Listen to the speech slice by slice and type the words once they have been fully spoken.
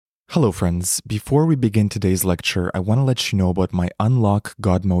Hello friends, before we begin today's lecture, I want to let you know about my Unlock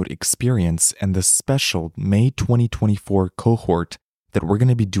God Mode experience and the special May 2024 cohort that we're going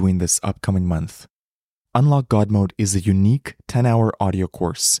to be doing this upcoming month. Unlock God Mode is a unique 10-hour audio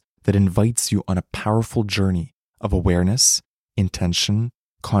course that invites you on a powerful journey of awareness, intention,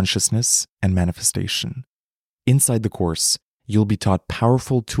 consciousness, and manifestation. Inside the course, you'll be taught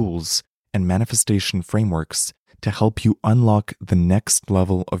powerful tools and manifestation frameworks to help you unlock the next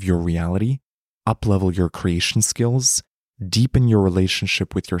level of your reality, up-level your creation skills, deepen your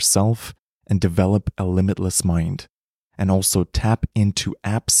relationship with yourself, and develop a limitless mind, and also tap into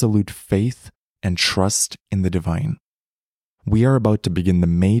absolute faith and trust in the divine. We are about to begin the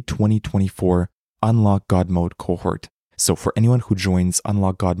May 2024 Unlock God Mode cohort. So for anyone who joins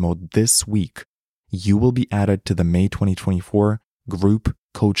Unlock God Mode this week, you will be added to the May 2024 group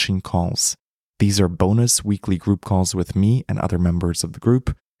coaching calls. These are bonus weekly group calls with me and other members of the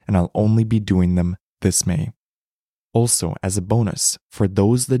group, and I'll only be doing them this May. Also, as a bonus, for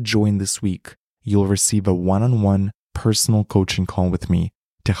those that join this week, you'll receive a one-on-one personal coaching call with me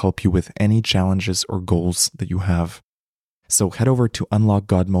to help you with any challenges or goals that you have. So head over to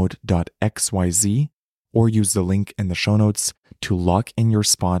unlockgodmode.xyz or use the link in the show notes to lock in your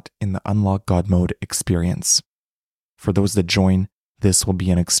spot in the Unlock God Mode experience. For those that join, this will be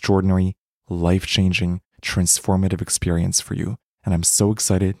an extraordinary, life-changing, transformative experience for you, and I'm so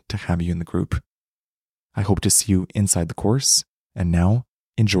excited to have you in the group. I hope to see you inside the course, and now,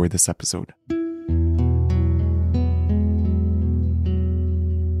 enjoy this episode.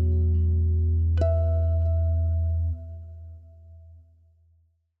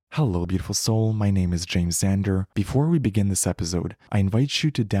 Hello, beautiful soul. My name is James Zander. Before we begin this episode, I invite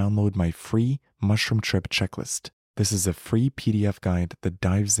you to download my free Mushroom Trip Checklist. This is a free PDF guide that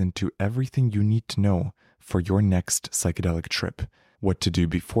dives into everything you need to know for your next psychedelic trip. What to do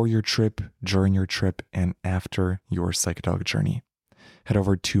before your trip, during your trip, and after your psychedelic journey. Head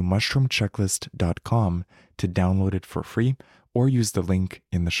over to mushroomchecklist.com to download it for free or use the link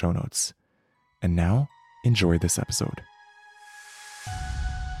in the show notes. And now, enjoy this episode.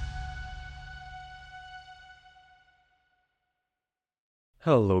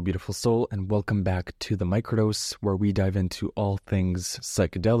 Hello, beautiful soul, and welcome back to the Microdose, where we dive into all things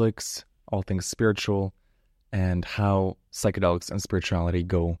psychedelics, all things spiritual, and how psychedelics and spirituality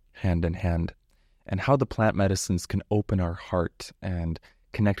go hand in hand, and how the plant medicines can open our heart and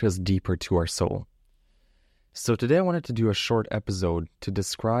connect us deeper to our soul. So today I wanted to do a short episode to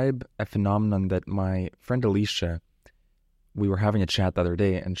describe a phenomenon that my friend Alicia, we were having a chat the other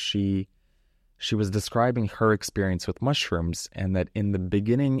day, and she was describing her experience with mushrooms, and that in the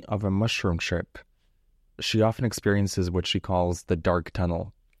beginning of a mushroom trip, she often experiences what she calls the dark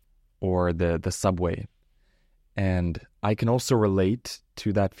tunnel or the subway. And I can also relate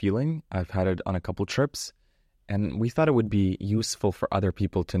to that feeling. I've had it on a couple trips, and we thought it would be useful for other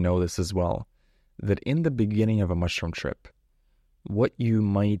people to know this as well, that in the beginning of a mushroom trip, what you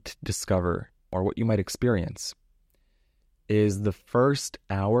might discover or what you might experience is the first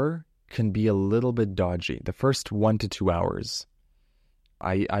hour can be a little bit dodgy. The first 1 to 2 hours.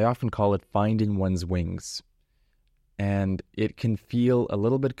 I often call it finding one's wings. And it can feel a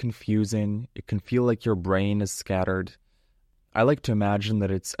little bit confusing. It can feel like your brain is scattered. I like to imagine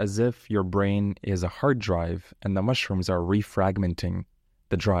that it's as if your brain is a hard drive and the mushrooms are refragmenting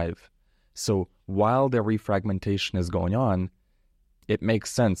the drive. So while the refragmentation is going on, it makes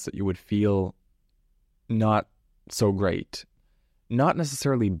sense that you would feel not so great. Not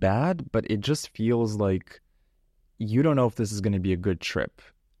necessarily bad, but it just feels like you don't know if this is going to be a good trip.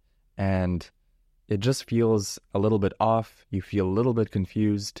 And it just feels a little bit off. You feel a little bit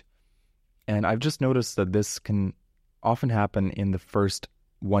confused. And I've just noticed that this can often happen in the first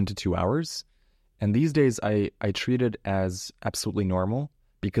 1 to 2 hours. And these days I treat it as absolutely normal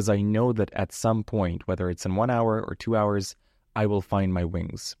because I know that at some point, whether it's in 1 hour or 2 hours, I will find my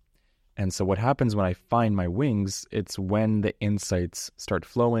wings. And so what happens when I find my wings, it's when the insights start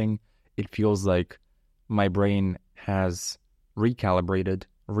flowing. It feels like my brain has recalibrated,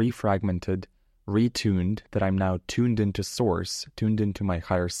 refragmented, retuned, that I'm now tuned into source, tuned into my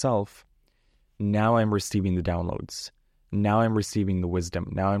higher self. Now I'm receiving the downloads. Now I'm receiving the wisdom.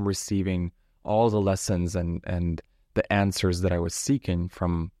 Now I'm receiving all the lessons and the answers that I was seeking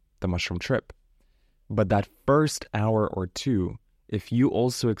from the mushroom trip. But that first hour or two, if you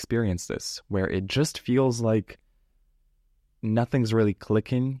also experience this, where it just feels like nothing's really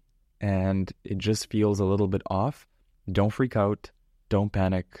clicking and it just feels a little bit off, don't freak out, don't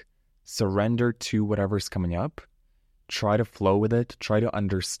panic, surrender to whatever's coming up, try to flow with it, try to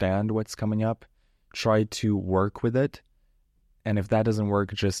understand what's coming up, try to work with it, and if that doesn't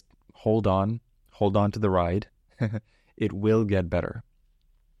work, just hold on to the ride. It will get better.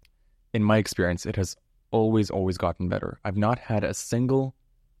 In my experience, it has always gotten better. I've not had a single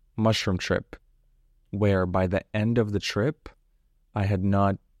mushroom trip where by the end of the trip, I had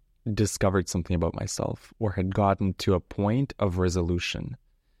not discovered something about myself or had gotten to a point of resolution.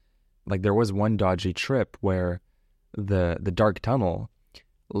 Like there was one dodgy trip where the dark tunnel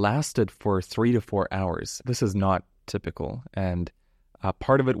lasted for 3 to 4 hours. This is not typical. And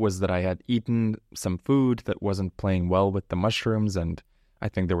part of it was that I had eaten some food that wasn't playing well with the mushrooms, and I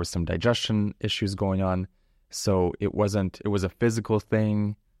think there was some digestion issues going on. So it was a physical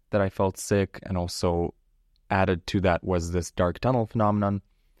thing that I felt sick, and also added to that was this dark tunnel phenomenon.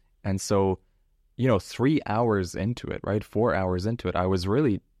 And so, 3 hours into it, right? 4 hours into it, I was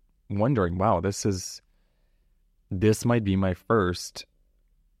really wondering, wow, this might be my first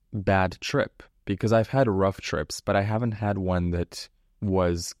bad trip, because I've had rough trips, but I haven't had one that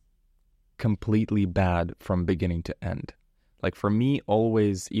was completely bad from beginning to end. Like for me,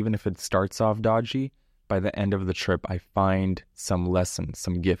 always, even if it starts off dodgy, by the end of the trip, I find some lesson,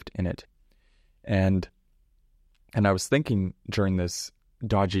 some gift in it. And I was thinking during this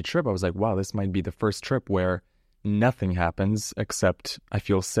dodgy trip, I was like, wow, this might be the first trip where nothing happens except I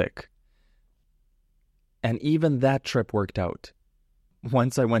feel sick. And even that trip worked out.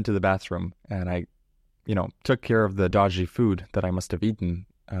 Once I went to the bathroom and I, took care of the dodgy food that I must have eaten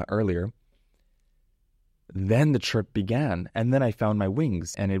earlier, then the trip began. And then I found my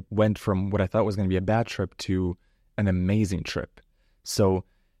wings, and it went from what I thought was going to be a bad trip to an amazing trip. So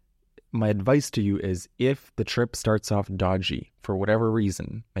my advice to you is, if the trip starts off dodgy for whatever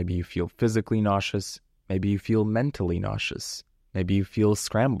reason, maybe you feel physically nauseous, maybe you feel mentally nauseous, maybe you feel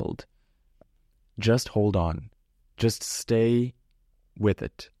scrambled, just hold on. Just stay with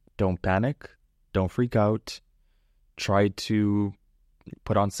it. Don't panic. Don't freak out. Try to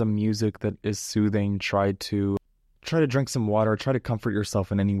put on some music that is soothing. Try to drink some water. Try to comfort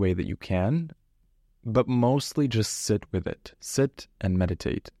yourself in any way that you can. But mostly just sit with it. Sit and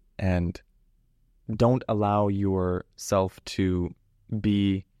meditate. And don't allow yourself to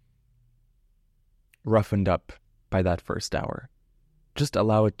be roughened up by that first hour. Just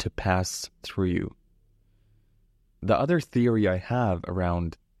allow it to pass through you. The other theory I have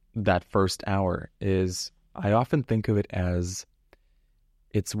around that first hour is, I often think of it as,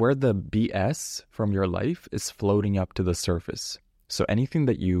 it's where the BS from your life is floating up to the surface. So anything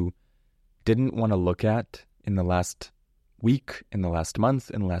that you didn't want to look at in the last week, in the last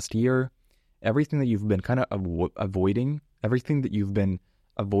month, in the last year, everything that you've been kind of avoiding, everything that you've been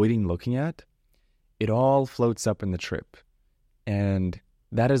avoiding looking at, it all floats up in the trip. And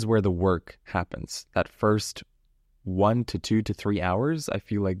that is where the work happens. That first 1 to 2 to 3 hours, I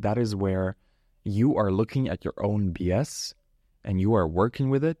feel like that is where you are looking at your own BS and you are working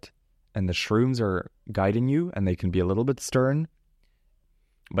with it, and the shrooms are guiding you, and they can be a little bit stern,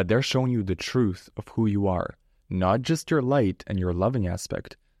 but they're showing you the truth of who you are. Not just your light and your loving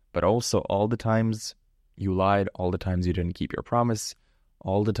aspect, but also all the times you lied, all the times you didn't keep your promise,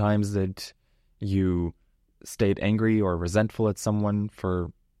 all the times that you stayed angry or resentful at someone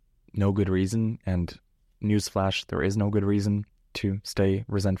for no good reason. And newsflash, there is no good reason to stay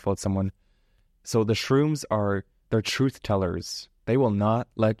resentful at someone. So the shrooms they're truth tellers. They will not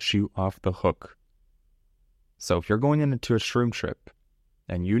let you off the hook. So if you're going into a shroom trip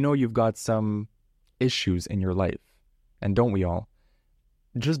and you've got some issues in your life, and don't we all,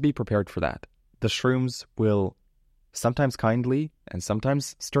 just be prepared for that. The shrooms will, sometimes kindly and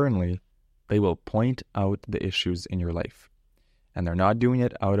sometimes sternly, they will point out the issues in your life. And they're not doing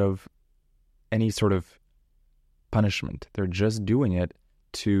it out of any sort of punishment. They're just doing it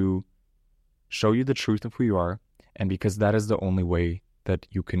to show you the truth of who you are, and because that is the only way that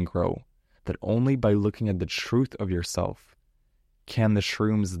you can grow. That only by looking at the truth of yourself can the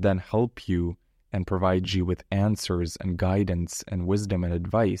shrooms then help you and provide you with answers and guidance and wisdom and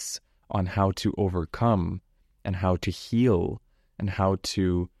advice on how to overcome and how to heal and how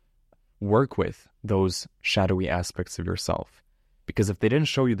to work with those shadowy aspects of yourself. Because if they didn't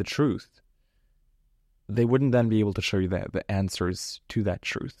show you the truth, they wouldn't then be able to show you the answers to that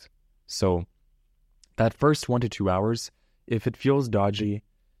truth. So that first 1 to 2 hours, if it feels dodgy,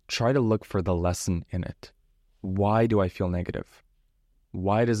 try to look for the lesson in it. Why do I feel negative?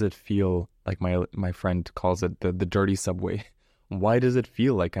 Why does it feel like my friend calls it the dirty subway? Why does it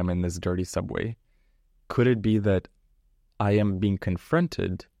feel like I'm in this dirty subway? Could it be that I am being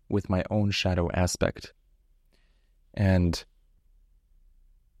confronted with my own shadow aspect? And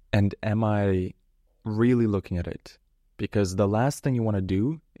am I really looking at it? Because the last thing you want to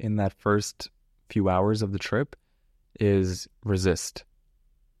do in that first few hours of the trip is resist.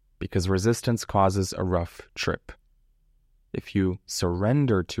 because resistance causes a rough trip. If you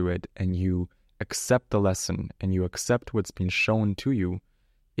surrender to it and you accept the lesson and you accept what's been shown to you,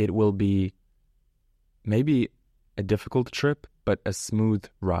 it will be maybe a difficult trip, but a smooth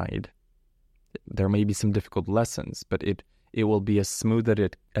ride. There may be some difficult lessons, but it will be as smooth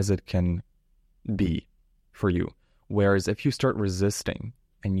as it can be for you. Whereas if you start resisting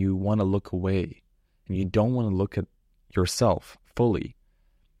and you want to look away and you don't want to look at yourself fully,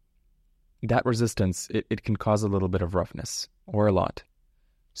 that resistance, it can cause a little bit of roughness or a lot.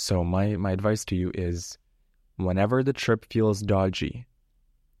 So my advice to you is, whenever the trip feels dodgy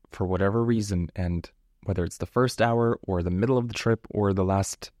for whatever reason, and whether it's the first hour or the middle of the trip or the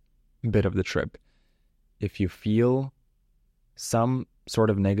last bit of the trip, if you feel some sort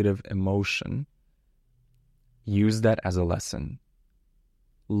of negative emotion, use that as a lesson.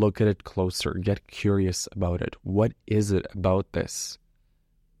 Look at it closer. Get curious about it. What is it about this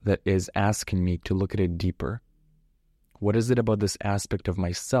that is asking me to look at it deeper? What is it about this aspect of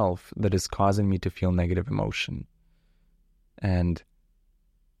myself that is causing me to feel negative emotion? And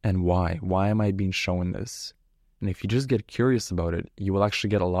why? Why am I being shown this? And if you just get curious about it, you will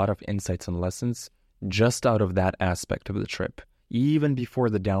actually get a lot of insights and lessons just out of that aspect of the trip, even before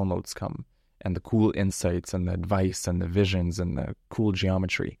the downloads come, and the cool insights and the advice and the visions and the cool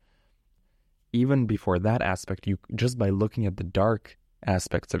geometry. Even before that aspect, you just by looking at the dark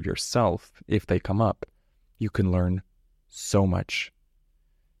aspects of yourself, if they come up, you can learn so much.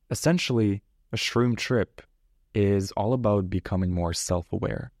 Essentially, a shroom trip is all about becoming more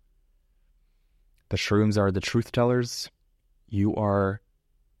self-aware. The shrooms are the truth tellers. You are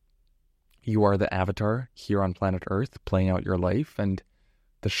the avatar here on planet Earth playing out your life, and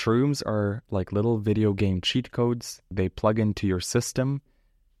the shrooms are like little video game cheat codes. They plug into your system.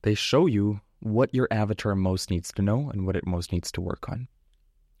 They show you what your avatar most needs to know and what it most needs to work on.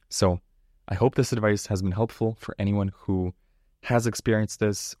 So I hope this advice has been helpful for anyone who has experienced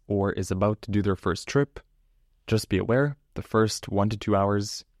this or is about to do their first trip. Just be aware, the first 1 to 2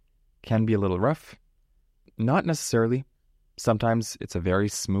 hours can be a little rough. Not necessarily. Sometimes it's a very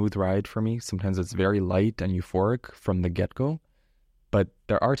smooth ride for me. Sometimes it's very light and euphoric from the get-go. But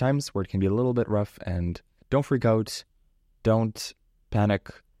there are times where it can be a little bit rough, and don't freak out. Don't panic.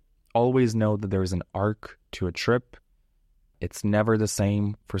 Always know that there is an arc to a trip. It's never the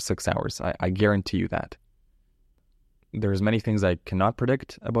same for 6 hours. I guarantee you that. There's many things I cannot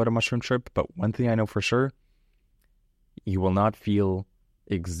predict about a mushroom trip, but one thing I know for sure, you will not feel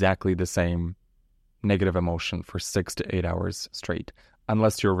exactly the same negative emotion for 6 to 8 hours straight,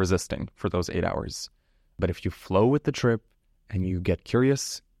 unless you're resisting for those 8 hours. But if you flow with the trip and you get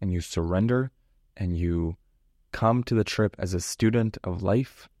curious and you surrender and you come to the trip as a student of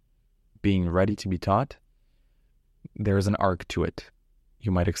life, being ready to be taught, there's an arc to it.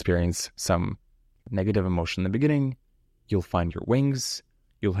 You might experience some negative emotion in the beginning. You'll find your wings.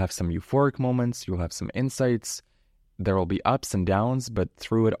 You'll have some euphoric moments. You'll have some insights. There will be ups and downs, but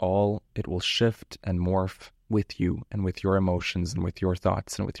through it all, it will shift and morph with you and with your emotions and with your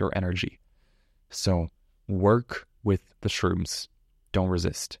thoughts and with your energy. So work with the shrooms. Don't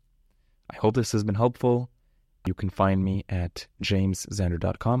resist. I hope this has been helpful. You can find me at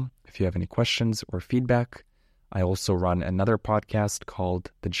jameszander.com if you have any questions or feedback. I also run another podcast called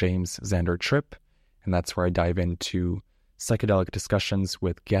The James Zander Trip, and that's where I dive into psychedelic discussions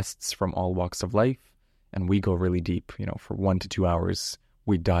with guests from all walks of life, and we go really deep. For 1 to 2 hours,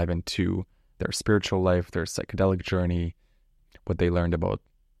 we dive into their spiritual life, their psychedelic journey, what they learned about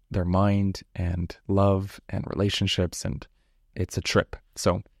their mind and love and relationships, and it's a trip.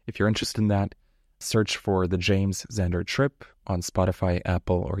 So if you're interested in that, search for The James Zander Trip on Spotify,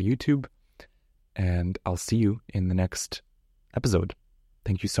 Apple, or YouTube, and I'll see you in the next episode.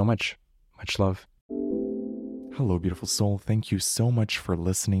 Thank you so much. Much love. Hello, beautiful soul. Thank you so much for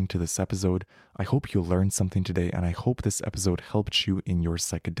listening to this episode. I hope you learned something today, and I hope this episode helped you in your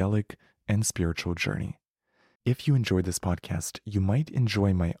psychedelic and spiritual journey. If you enjoyed this podcast, you might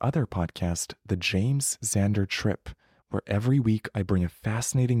enjoy my other podcast, The James Zander Trip, where every week I bring a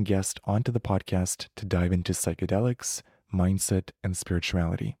fascinating guest onto the podcast to dive into psychedelics, mindset, and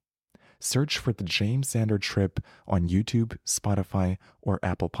spirituality. Search for The James Zander Trip on YouTube, Spotify, or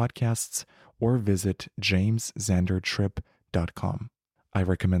Apple Podcasts, or visit jameszandertrip.com. I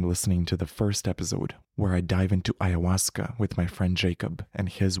recommend listening to the first episode, where I dive into ayahuasca with my friend Jacob and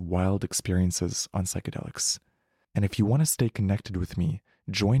his wild experiences on psychedelics. And if you want to stay connected with me,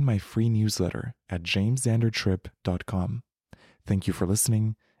 join my free newsletter at jameszandertrip.com. Thank you for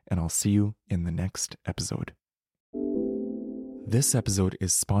listening, and I'll see you in the next episode. This episode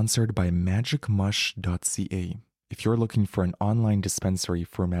is sponsored by magicmush.ca, If you're looking for an online dispensary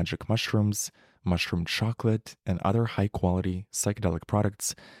for magic mushrooms, mushroom chocolate, and other high-quality psychedelic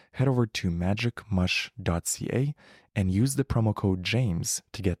products, head over to magicmush.ca and use the promo code JAMES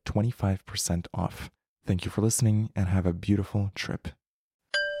to get 25% off. Thank you for listening and have a beautiful trip.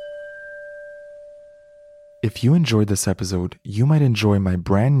 If you enjoyed this episode, you might enjoy my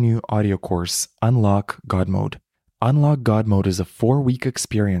brand new audio course, Unlock God Mode. Unlock God Mode is a 4-week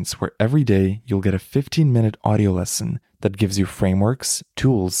experience where every day you'll get a 15-minute audio lesson that gives you frameworks,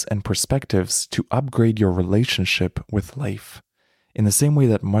 tools, and perspectives to upgrade your relationship with life. In the same way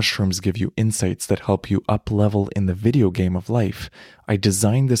that mushrooms give you insights that help you up-level in the video game of life, I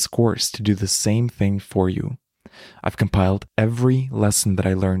designed this course to do the same thing for you. I've compiled every lesson that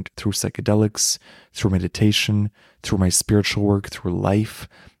I learned through psychedelics, through meditation, through my spiritual work, through life.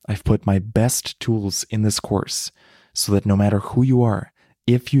 I've put my best tools in this course so that no matter who you are,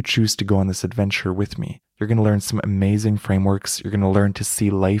 if you choose to go on this adventure with me, you're going to learn some amazing frameworks. You're going to learn to see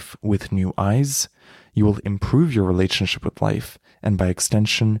life with new eyes. You will improve your relationship with life, and by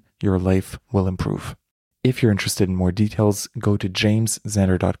extension, your life will improve. If you're interested in more details, go to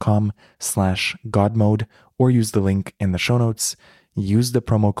jameszander.com/godmode or use the link in the show notes. Use the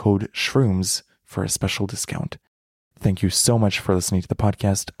promo code SHROOMS for a special discount. Thank you so much for listening to the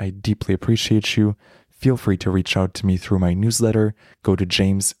podcast. I deeply appreciate you. Feel free to reach out to me through my newsletter. Go to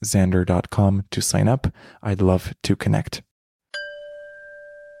jameszander.com to sign up. I'd love to connect.